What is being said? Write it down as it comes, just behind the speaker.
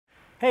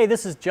Hey,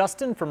 this is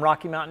Justin from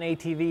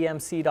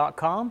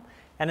RockyMountainATVMC.com,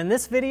 and in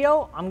this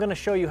video I'm going to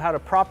show you how to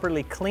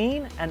properly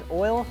clean and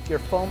oil your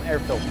foam air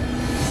filter.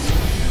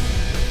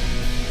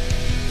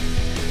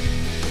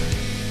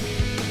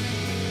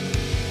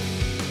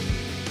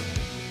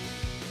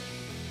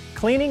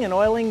 Cleaning and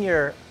oiling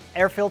your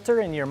air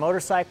filter in your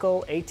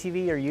motorcycle,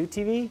 ATV, or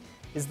UTV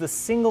is the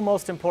single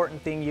most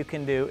important thing you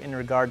can do in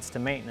regards to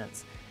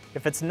maintenance.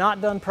 If it's not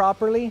done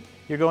properly,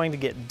 you're going to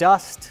get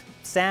dust,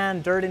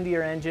 sand, dirt into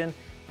your engine,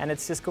 and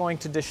it's just going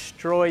to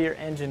destroy your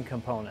engine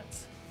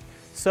components.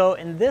 So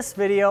in this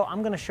video,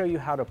 I'm going to show you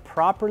how to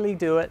properly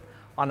do it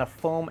on a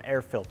foam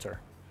air filter.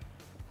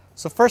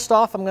 So first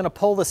off, I'm going to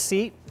pull the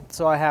seat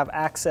so I have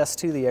access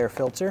to the air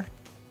filter.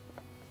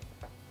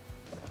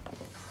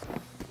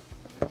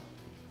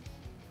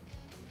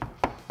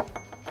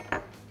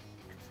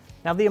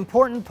 Now the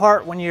important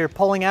part when you're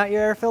pulling out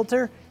your air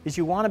filter is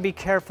you want to be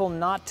careful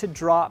not to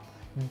drop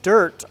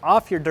dirt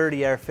off your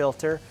dirty air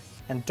filter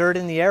and dirt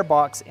in the air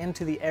box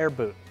into the air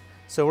boot.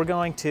 So we're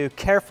going to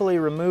carefully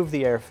remove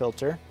the air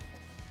filter.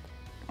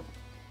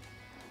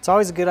 It's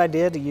always a good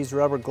idea to use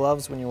rubber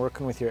gloves when you're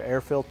working with your air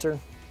filter.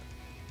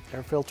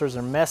 Air filters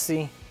are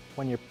messy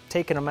when you're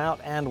taking them out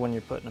and when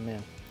you're putting them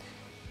in.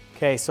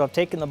 Okay, so I've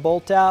taken the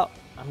bolt out.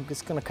 I'm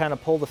just going to kind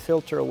of pull the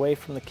filter away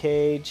from the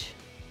cage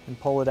and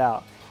pull it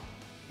out.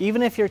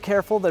 Even if you're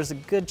careful, there's a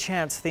good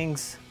chance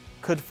things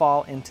could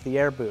fall into the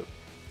air boot.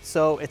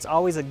 So it's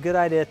always a good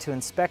idea to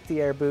inspect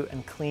the air boot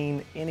and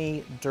clean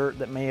any dirt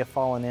that may have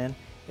fallen in.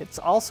 It's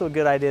also a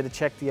good idea to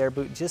check the air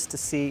boot just to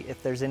see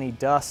if there's any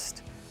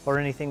dust or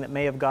anything that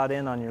may have got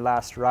in on your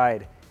last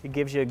ride. It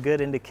gives you a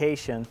good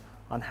indication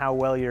on how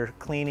well you're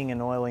cleaning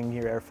and oiling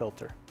your air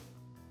filter.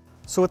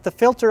 So with the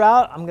filter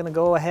out, I'm going to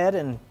go ahead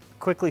and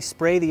quickly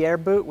spray the air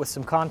boot with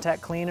some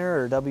contact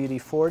cleaner or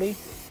WD-40.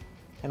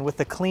 And with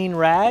the clean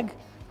rag,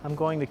 I'm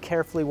going to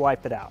carefully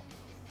wipe it out.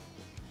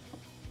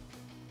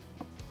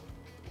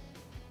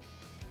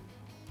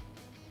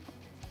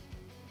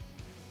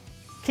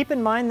 Keep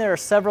in mind there are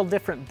several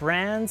different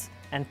brands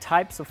and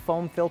types of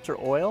foam filter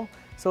oil,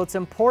 so it's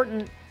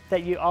important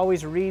that you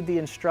always read the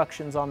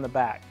instructions on the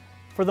back.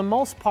 For the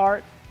most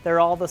part, they're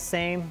all the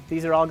same.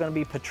 These are all going to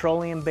be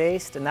petroleum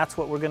based, and that's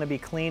what we're going to be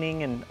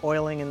cleaning and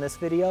oiling in this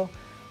video.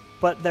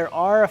 But there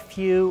are a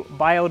few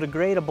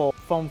biodegradable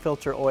foam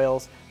filter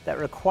oils that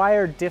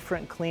require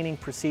different cleaning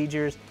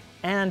procedures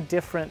and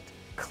different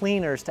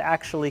cleaners to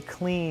actually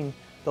clean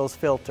those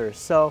filters.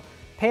 So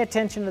pay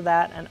attention to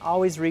that and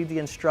always read the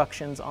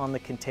instructions on the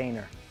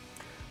container.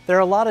 There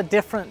are a lot of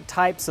different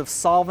types of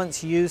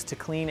solvents used to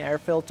clean air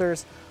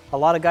filters. A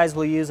lot of guys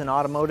will use an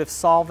automotive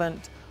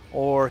solvent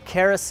or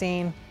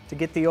kerosene to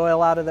get the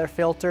oil out of their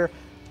filter.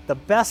 The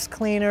best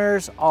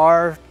cleaners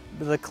are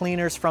the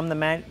cleaners from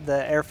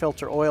the air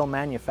filter oil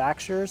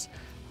manufacturers.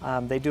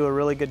 They do a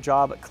really good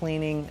job at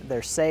cleaning.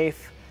 They're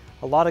safe.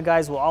 A lot of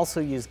guys will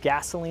also use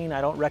gasoline. I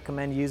don't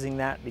recommend using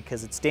that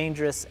because it's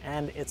dangerous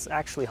and it's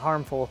actually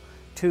harmful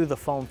to the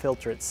foam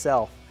filter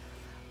itself.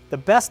 The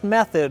best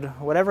method,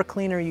 whatever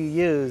cleaner you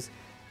use,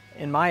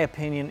 in my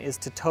opinion, is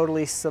to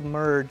totally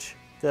submerge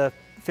the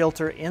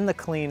filter in the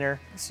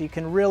cleaner so you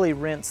can really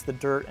rinse the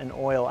dirt and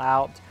oil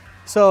out.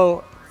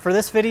 So for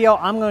this video,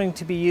 I'm going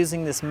to be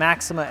using this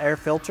Maxima air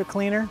filter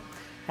cleaner,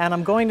 and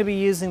I'm going to be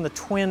using the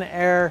twin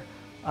air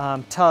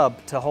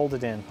tub to hold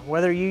it in.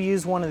 Whether you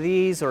use one of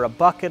these or a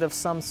bucket of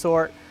some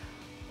sort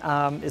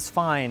is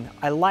fine.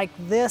 I like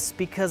this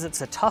because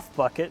it's a tough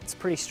bucket, it's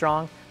pretty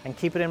strong. I can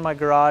keep it in my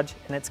garage,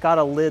 and it's got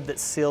a lid that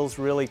seals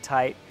really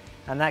tight,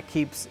 and that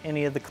keeps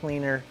any of the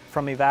cleaner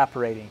from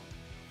evaporating.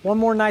 One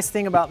more nice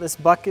thing about this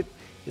bucket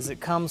is it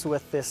comes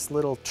with this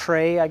little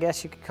tray, I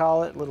guess you could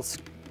call it, little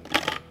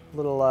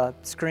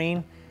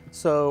screen.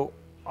 So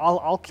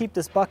I'll keep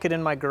this bucket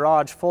in my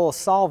garage full of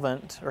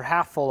solvent, or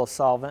half full of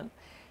solvent,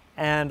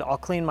 and I'll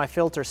clean my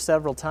filter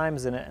several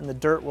times in it, and the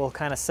dirt will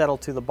kind of settle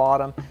to the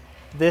bottom.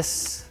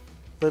 This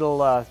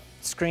little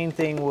screen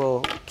thing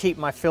will keep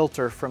my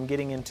filter from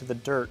getting into the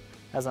dirt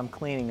as I'm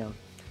cleaning them.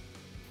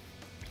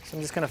 So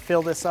I'm just going to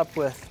fill this up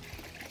with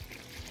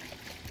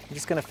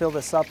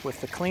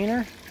the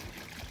cleaner.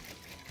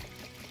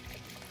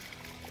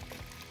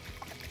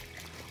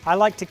 I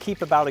like to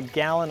keep about a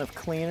gallon of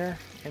cleaner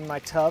in my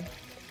tub,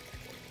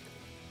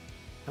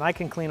 and I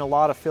can clean a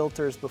lot of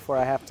filters before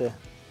I have to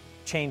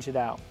change it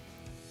out.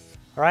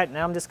 All right,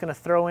 now I'm just going to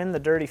throw in the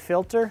dirty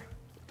filter,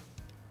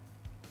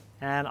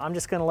 and I'm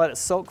just going to let it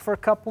soak for a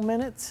couple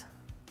minutes.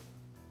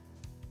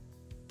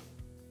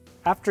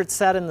 After it's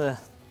sat in the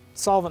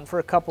solvent for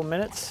a couple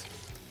minutes,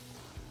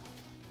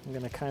 I'm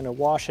going to kind of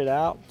wash it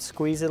out,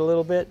 squeeze it a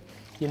little bit.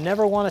 You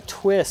never want to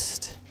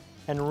twist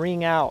and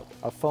wring out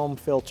a foam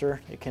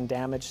filter. It can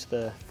damage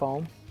the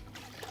foam.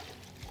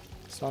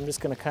 So I'm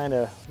just going to kind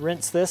of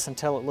rinse this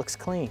until it looks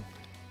clean.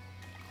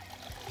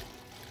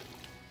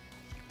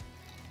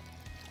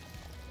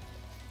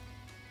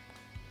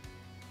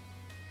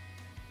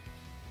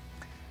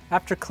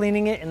 After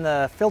cleaning it in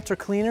the filter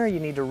cleaner, you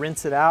need to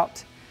rinse it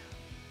out.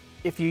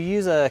 If you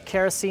use a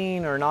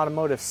kerosene or an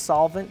automotive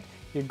solvent,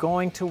 you're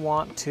going to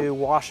want to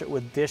wash it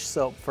with dish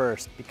soap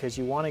first, because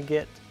you want to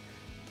get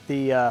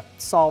the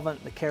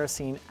solvent, the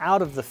kerosene,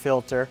 out of the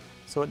filter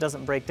so it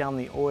doesn't break down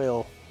the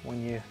oil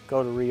when you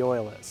go to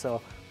re-oil it. So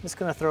I'm just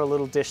going to throw a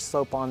little dish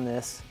soap on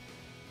this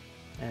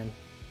and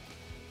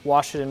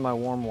wash it in my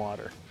warm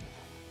water.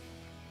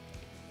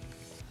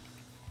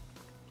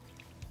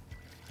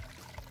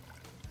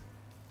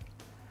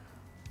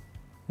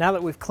 Now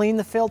that we've cleaned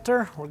the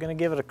filter, we're going to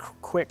give it a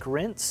quick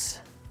rinse.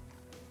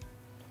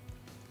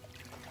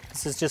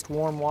 This is just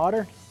warm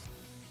water.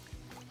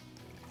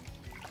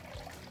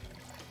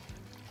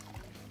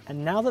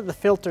 And now that the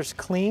filter's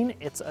clean,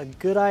 it's a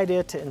good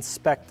idea to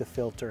inspect the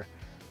filter.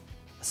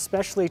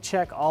 Especially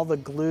check all the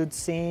glued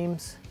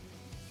seams.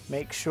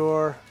 Make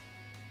sure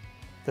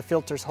the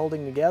filter's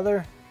holding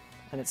together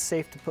and it's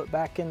safe to put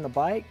back in the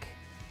bike.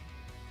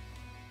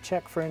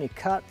 Check for any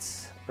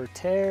cuts or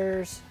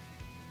tears.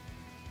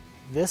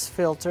 This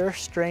filter,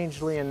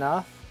 strangely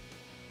enough,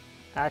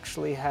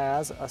 actually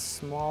has a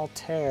small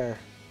tear,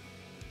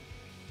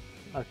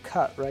 a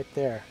cut right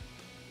there,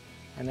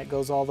 and it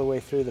goes all the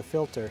way through the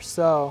filter.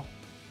 So,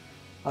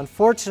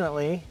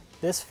 unfortunately,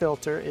 this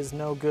filter is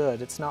no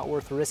good. It's not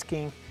worth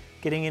risking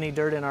getting any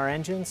dirt in our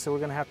engine, so we're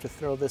going to have to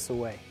throw this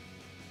away.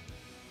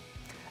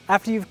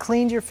 After you've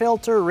cleaned your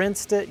filter,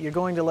 rinsed it, you're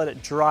going to let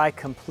it dry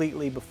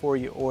completely before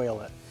you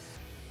oil it.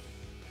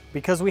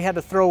 Because we had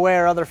to throw away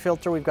our other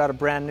filter, we've got a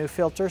brand new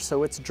filter,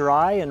 so it's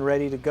dry and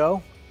ready to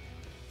go.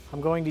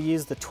 I'm going to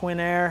use the Twin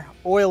Air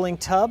oiling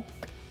tub.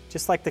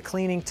 Just like the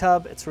cleaning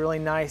tub, it's really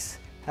nice.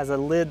 Has a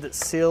lid that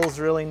seals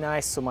really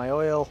nice so my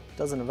oil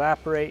doesn't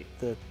evaporate,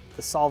 the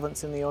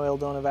solvents in the oil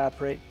don't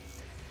evaporate.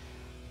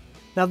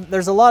 Now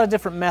there's a lot of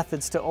different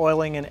methods to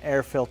oiling an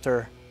air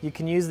filter. You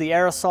can use the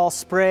aerosol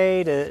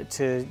spray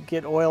to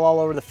get oil all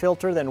over the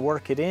filter, then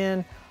work it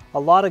in. A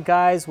lot of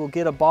guys will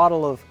get a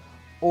bottle of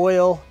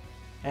oil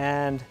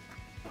and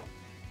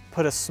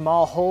put a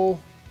small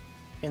hole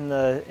in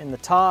the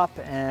top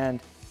and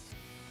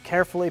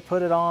carefully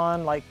put it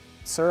on like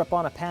syrup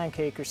on a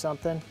pancake or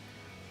something.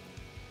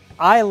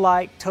 I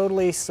like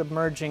totally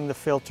submerging the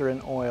filter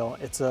in oil.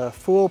 It's a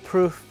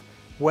foolproof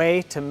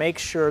way to make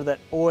sure that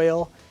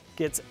oil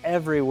gets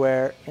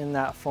everywhere in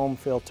that foam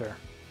filter.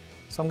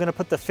 So I'm going to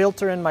put the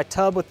filter in my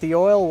tub with the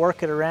oil,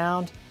 work it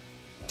around,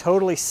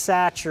 totally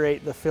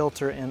saturate the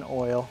filter in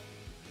oil.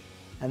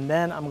 And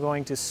then I'm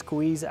going to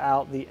squeeze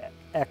out the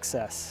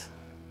excess.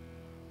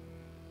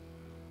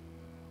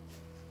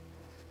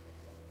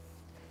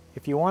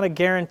 If you want to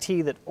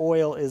guarantee that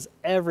oil is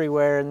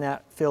everywhere in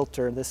that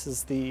filter, this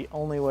is the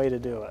only way to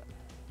do it.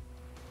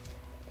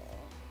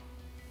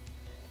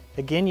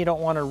 Again, you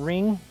don't want to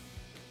wring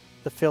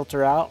the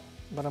filter out,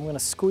 but I'm going to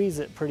squeeze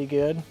it pretty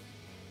good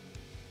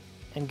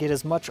and get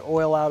as much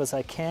oil out as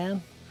I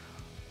can.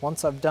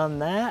 Once I've done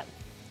that,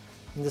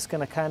 I'm just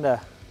going to kind of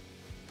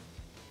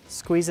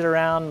squeeze it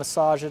around,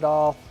 massage it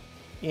all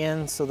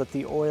in so that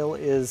the oil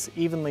is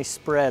evenly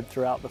spread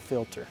throughout the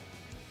filter.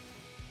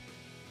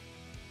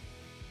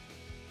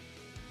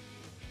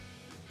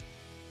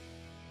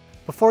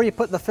 Before you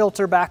put the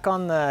filter back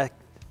on the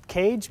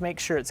cage, make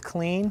sure it's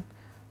clean.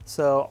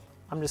 So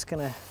I'm just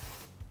going to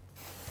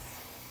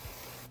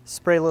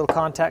spray a little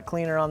contact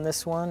cleaner on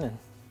this one and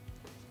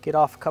get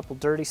off a couple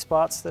dirty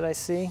spots that I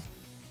see.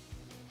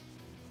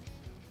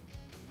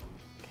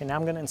 Okay, now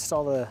I'm going to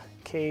install the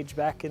cage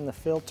back in the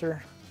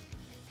filter,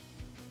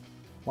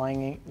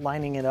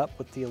 lining it up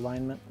with the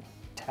alignment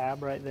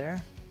tab right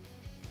there,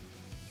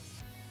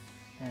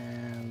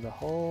 and the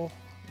hole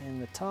in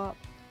the top.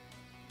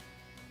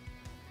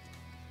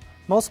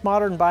 Most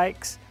modern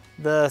bikes,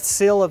 the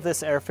seal of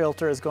this air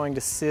filter is going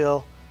to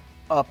seal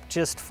up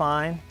just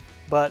fine,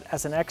 but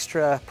as an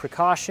extra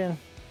precaution,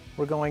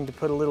 we're going to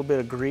put a little bit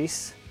of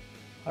grease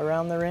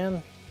around the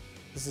rim.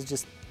 This is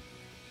just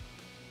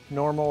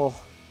normal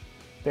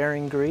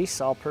bearing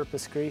grease,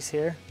 all-purpose grease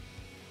here.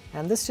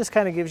 And this just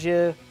kind of gives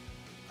you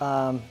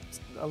a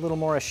little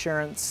more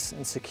assurance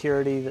and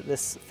security that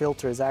this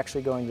filter is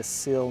actually going to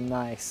seal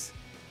nice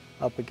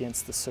up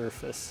against the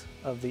surface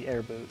of the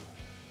air boot.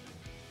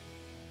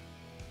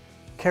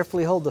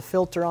 Carefully hold the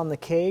filter on the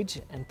cage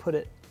and put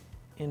it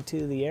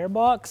into the air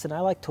box, and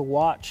I like to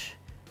watch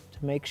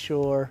to make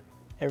sure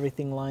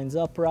everything lines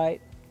up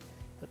right,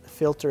 that the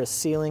filter is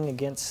sealing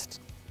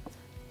against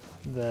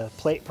the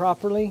plate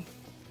properly.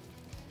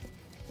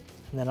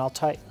 And then I'll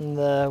tighten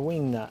the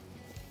wing nut.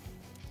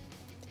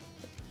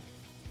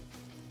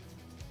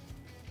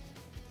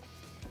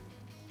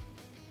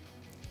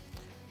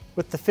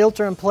 With the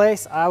filter in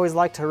place, I always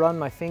like to run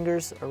my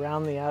fingers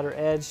around the outer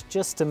edge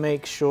just to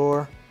make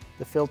sure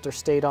the filter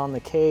stayed on the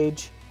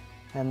cage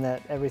and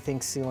that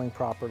everything's sealing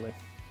properly.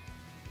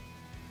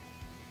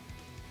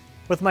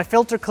 With my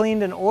filter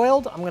cleaned and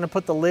oiled, I'm going to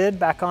put the lid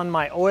back on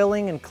my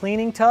oiling and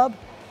cleaning tub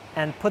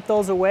and put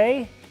those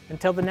away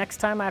until the next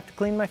time I have to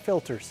clean my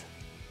filters.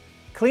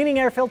 Cleaning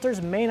air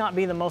filters may not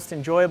be the most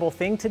enjoyable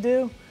thing to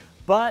do,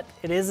 but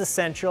it is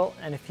essential,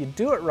 and if you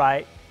do it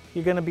right,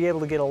 you're going to be able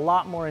to get a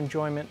lot more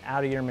enjoyment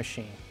out of your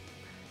machine.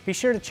 Be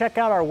sure to check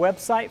out our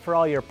website for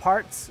all your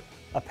parts,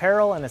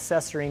 apparel, and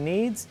accessory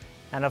needs,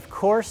 and of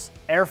course,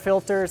 air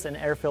filters and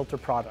air filter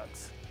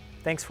products.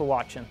 Thanks for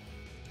watching.